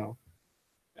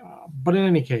but in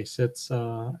any case, it's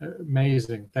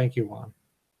amazing. Thank you, Juan.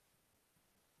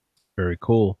 Very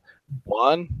cool.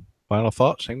 Juan, final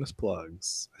thoughts, shameless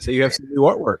plugs. I see you have some new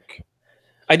artwork.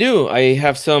 I do. I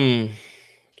have some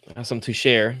to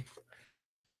share.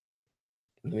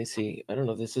 Let me see. I don't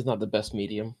know. This is not the best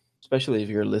medium, especially if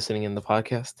you're listening in the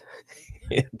podcast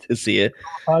to see it.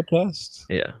 Podcast?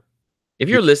 Yeah. If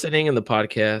you're listening in the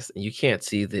podcast and you can't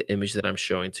see the image that I'm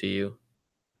showing to you,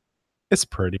 it's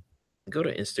pretty. Go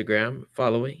to Instagram,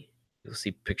 follow me. You'll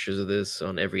see pictures of this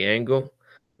on every angle.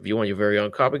 If you want your very own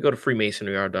copy, go to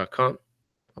freemasonryart.com.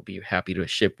 I'll be happy to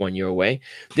ship one your way.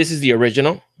 This is the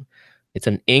original. It's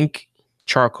an ink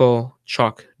charcoal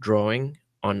chalk drawing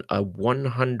on a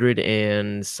 100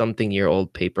 and something year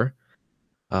old paper.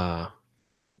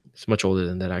 It's much older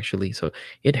than that, actually. So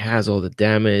it has all the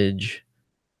damage.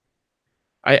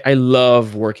 I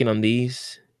love working on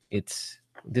these.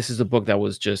 This is a book that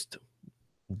was just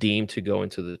deemed to go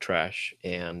into the trash,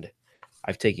 and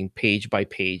I've taken page by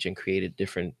page and created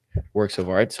different works of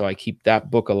art. So I keep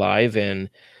that book alive, and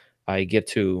I get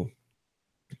to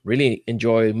really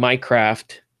enjoy my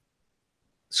craft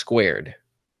squared.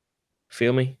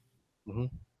 Feel me? Mm-hmm.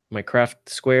 My craft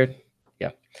squared.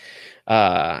 Yeah.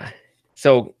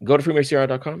 So go to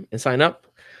freemasonryart.com and sign up.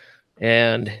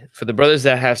 And for the brothers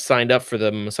that have signed up for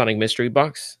the Masonic Mystery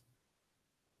Box,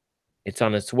 it's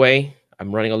on its way.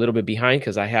 I'm running a little bit behind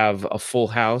because I have a full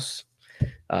house.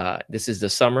 This is the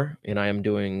summer, and I am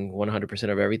doing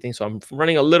 100% of everything. So I'm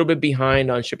running a little bit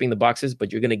behind on shipping the boxes,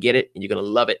 but you're going to get it, and you're going to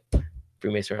love it.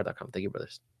 freemasonryart.com. Thank you,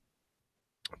 brothers.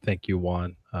 Thank you,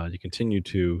 Juan. You continue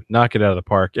to knock it out of the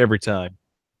park every time.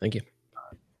 Thank you.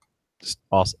 Just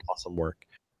awesome work.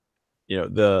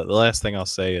 The last thing I'll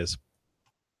say is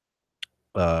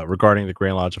regarding the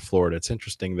Grand Lodge of Florida. It's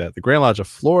interesting that the Grand Lodge of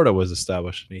Florida was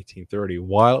established in 1830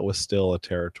 while it was still a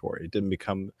territory. It didn't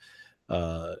become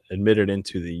admitted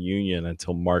into the Union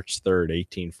until March 3rd,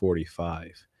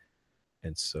 1845.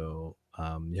 And so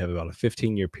you have about a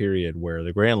 15-year period where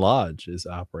the Grand Lodge is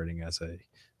operating as a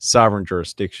sovereign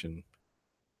jurisdiction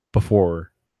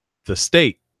before the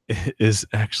state is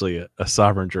actually a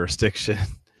sovereign jurisdiction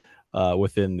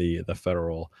within the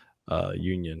federal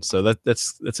union. So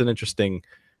that's an interesting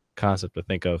concept to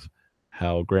think of,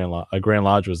 how a Grand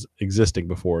Lodge was existing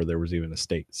before there was even a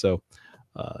state. So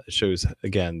it shows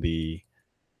again the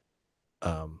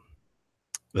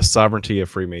sovereignty of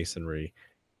Freemasonry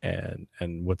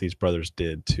and what these brothers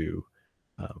did to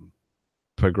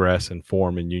progress and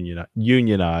form and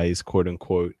unionize, quote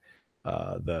unquote,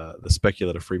 the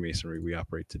speculative Freemasonry we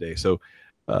operate today. So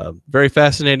very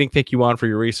fascinating. Thank you, Juan, for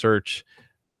your research.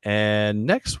 And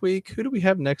next week, who do we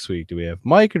have next week? Do we have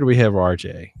Mike or do we have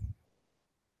RJ?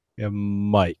 we have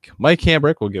Mike. Mike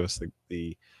Hambrick will give us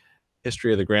the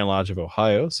history of the Grand Lodge of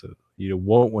Ohio, so you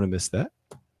won't want to miss that.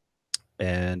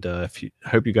 And I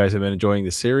hope you guys have been enjoying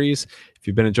the series. If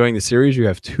you've been enjoying the series, you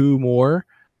have 2 more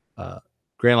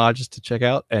Grand Lodges to check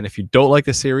out. And if you don't like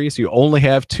the series, you only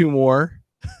have 2 more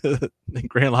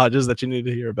Grand Lodges that you need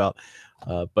to hear about.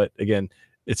 But again,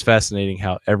 it's fascinating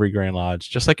how every Grand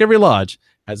Lodge, just like every lodge,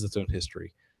 has its own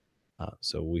history.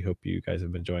 So we hope you guys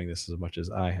have been enjoying this as much as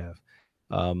I have.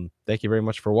 Thank you very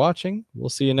much for watching. We'll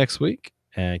see you next week,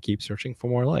 and keep searching for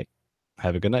more light.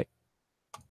 Have a good night.